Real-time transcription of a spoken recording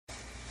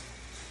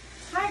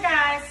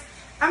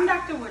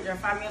Dr.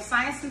 Woodruff. I'm your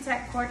Science and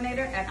Tech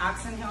Coordinator at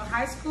Oxon Hill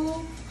High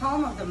School,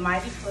 home of the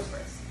Mighty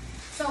Clippers.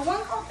 So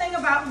one cool thing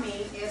about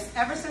me is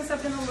ever since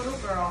I've been a little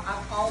girl,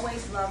 I've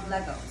always loved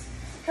Legos.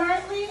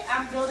 Currently,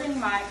 I'm building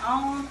my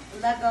own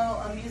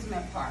Lego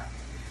amusement park.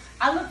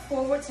 I look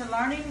forward to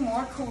learning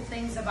more cool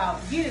things about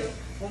you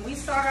when we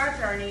start our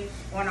journey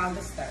on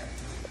August 3rd.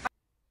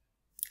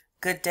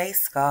 Good day,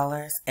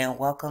 scholars, and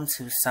welcome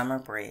to Summer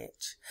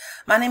Bridge.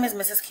 My name is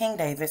Mrs. King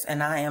Davis,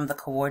 and I am the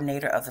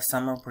coordinator of the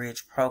Summer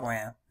Bridge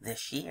program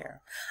this year.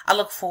 I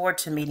look forward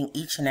to meeting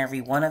each and every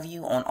one of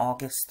you on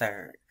August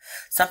 3rd.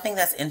 Something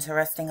that's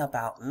interesting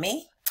about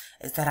me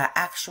is that I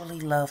actually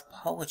love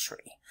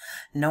poetry.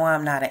 No,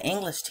 I'm not an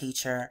English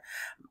teacher.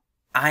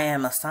 I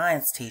am a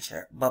science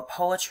teacher, but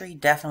poetry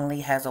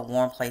definitely has a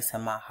warm place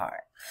in my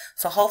heart.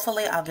 So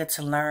hopefully I'll get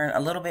to learn a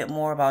little bit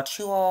more about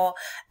you all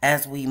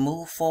as we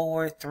move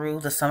forward through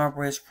the Summer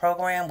Bridge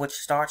program, which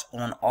starts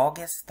on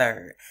August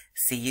 3rd.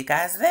 See you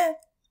guys then.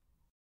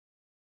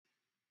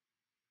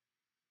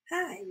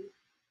 Hi,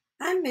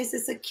 I'm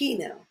Mrs.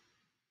 Aquino.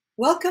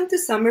 Welcome to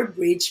Summer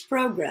Bridge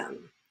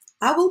program.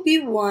 I will be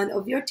one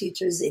of your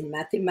teachers in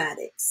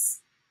mathematics.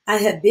 I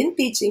have been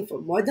teaching for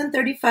more than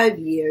 35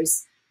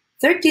 years,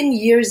 13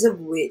 years of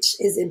which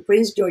is in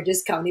Prince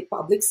George's County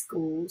Public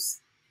Schools,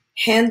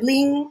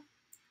 handling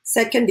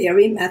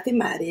secondary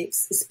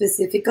mathematics,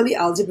 specifically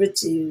Algebra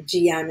 2,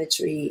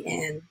 geometry,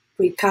 and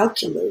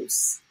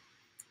pre-calculus.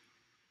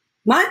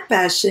 My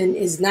passion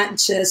is not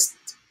just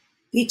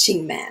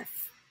teaching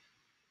math.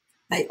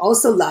 I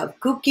also love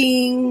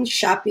cooking,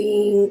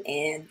 shopping,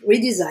 and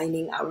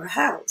redesigning our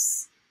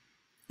house.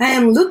 I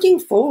am looking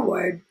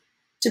forward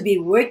to be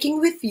working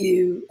with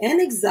you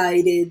and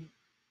excited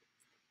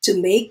to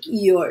make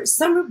your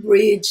Summer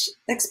Bridge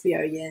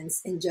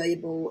experience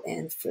enjoyable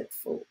and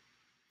fruitful.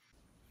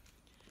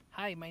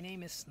 Hi, my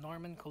name is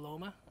Norman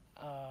Coloma.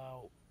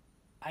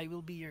 I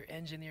will be your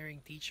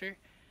engineering teacher.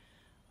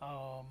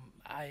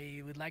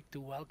 I would like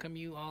to welcome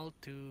you all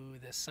to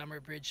the Summer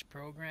Bridge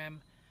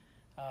program.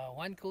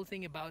 One cool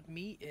thing about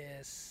me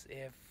is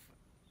if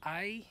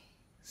I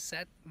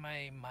set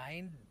my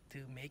mind to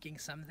making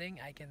something,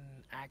 I can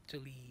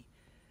actually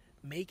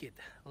make it,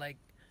 like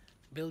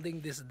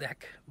building this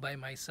deck by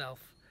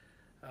myself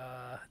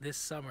this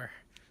summer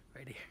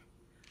right here.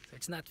 So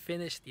it's not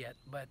finished yet,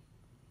 but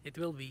it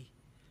will be.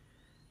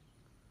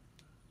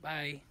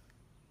 Bye.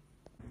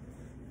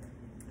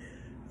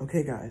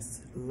 Okay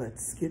guys,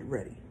 let's get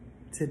ready.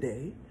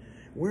 Today,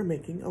 we're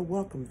making a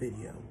welcome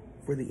video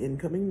for the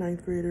incoming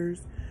 9th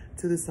graders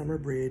to the Summer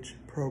Bridge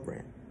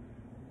program.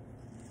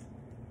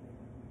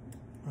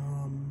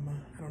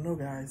 I don't know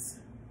guys.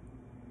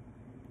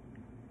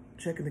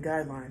 Checking the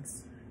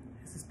guidelines.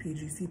 Is this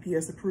PG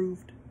CPS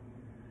approved?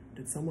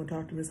 Did someone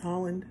talk to Ms.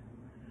 Holland?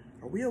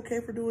 Are we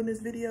okay for doing this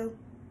video?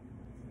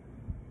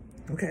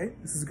 Okay,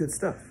 this is good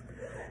stuff.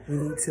 We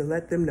need to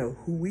let them know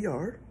who we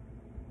are.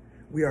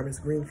 We are Miss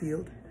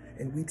Greenfield,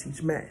 and we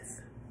teach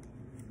math.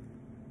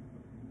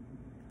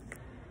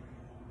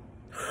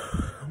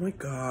 Oh my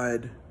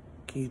God,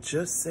 can you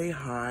just say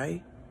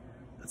hi?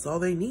 That's all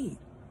they need.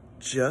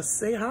 Just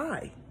say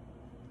hi.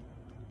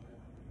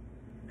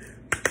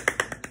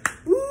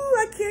 Ooh,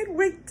 I can't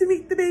wait to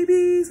meet the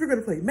babies. We're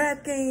gonna play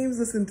math games,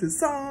 listen to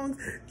songs.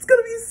 It's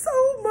gonna be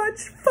so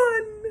much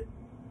fun.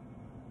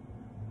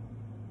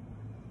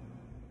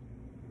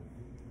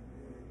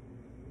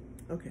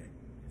 Okay,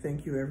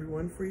 thank you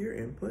everyone for your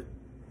input.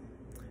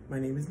 My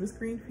name is Miss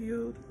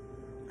Greenfield.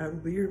 I will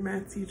be your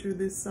math teacher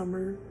this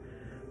summer.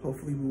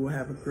 Hopefully we will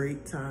have a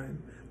great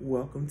time.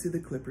 Welcome to the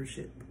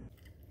Clippership.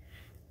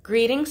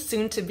 Greetings,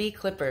 soon-to-be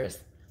Clippers.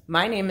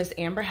 My name is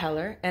Amber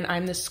Heller, and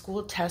I'm the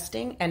School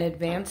Testing and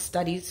Advanced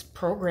Studies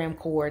Program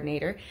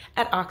Coordinator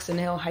at Oxon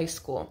Hill High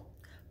School.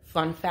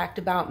 Fun fact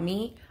about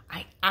me,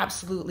 I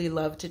absolutely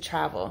love to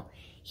travel.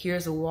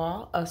 Here's a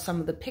wall of some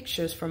of the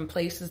pictures from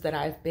places that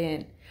I've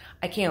been.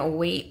 I can't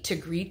wait to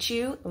greet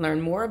you,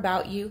 learn more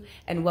about you,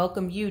 and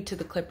welcome you to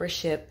the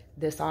Clippership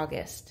this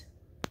August.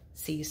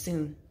 See you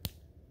soon.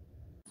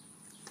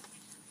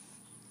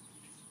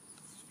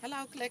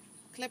 Hello,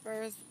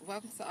 Clippers.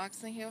 Welcome to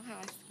Oxon Hill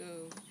High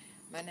School.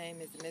 My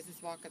name is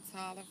Mrs. Walker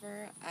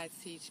Tolliver. I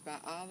teach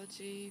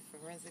biology,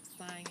 forensic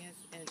science,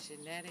 and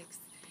genetics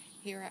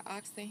here at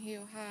Oxon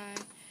Hill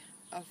High.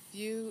 A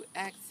few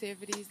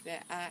activities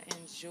that I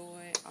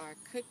enjoy are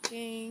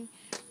cooking,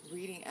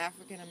 reading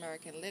African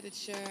American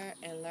literature,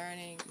 and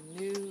learning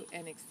new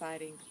and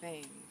exciting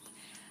things.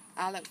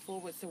 I look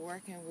forward to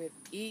working with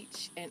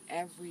each and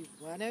every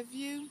one of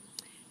you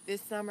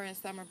this summer in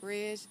Summer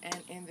Bridge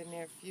and in the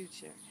near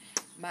future.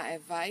 My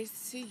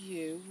advice to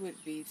you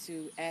would be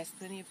to ask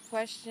plenty of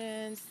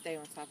questions, stay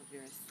on top of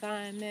your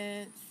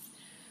assignments,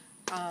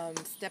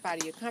 step out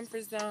of your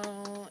comfort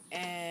zone,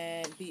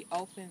 and be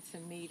open to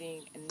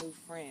meeting new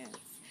friends.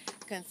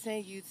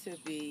 Continue to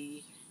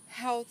be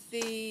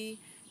healthy,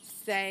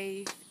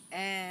 safe,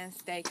 and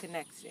stay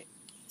connected.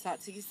 Talk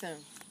to you soon.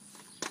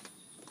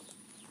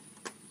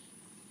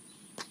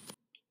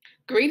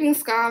 Greetings,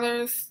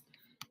 scholars.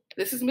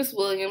 This is Miss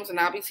Williams, and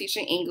I'll be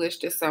teaching English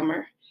this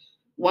summer.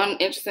 One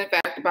interesting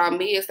fact about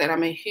me is that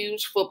I'm a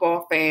huge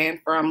football fan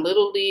from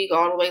Little League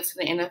all the way to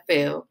the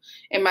NFL.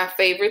 And my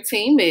favorite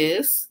team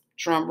is,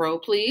 drum roll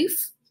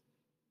please,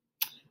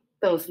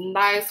 those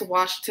nice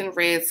Washington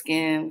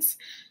Redskins.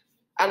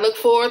 I look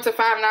forward to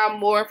finding out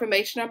more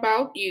information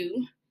about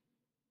you.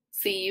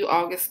 See you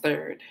August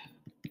 3rd.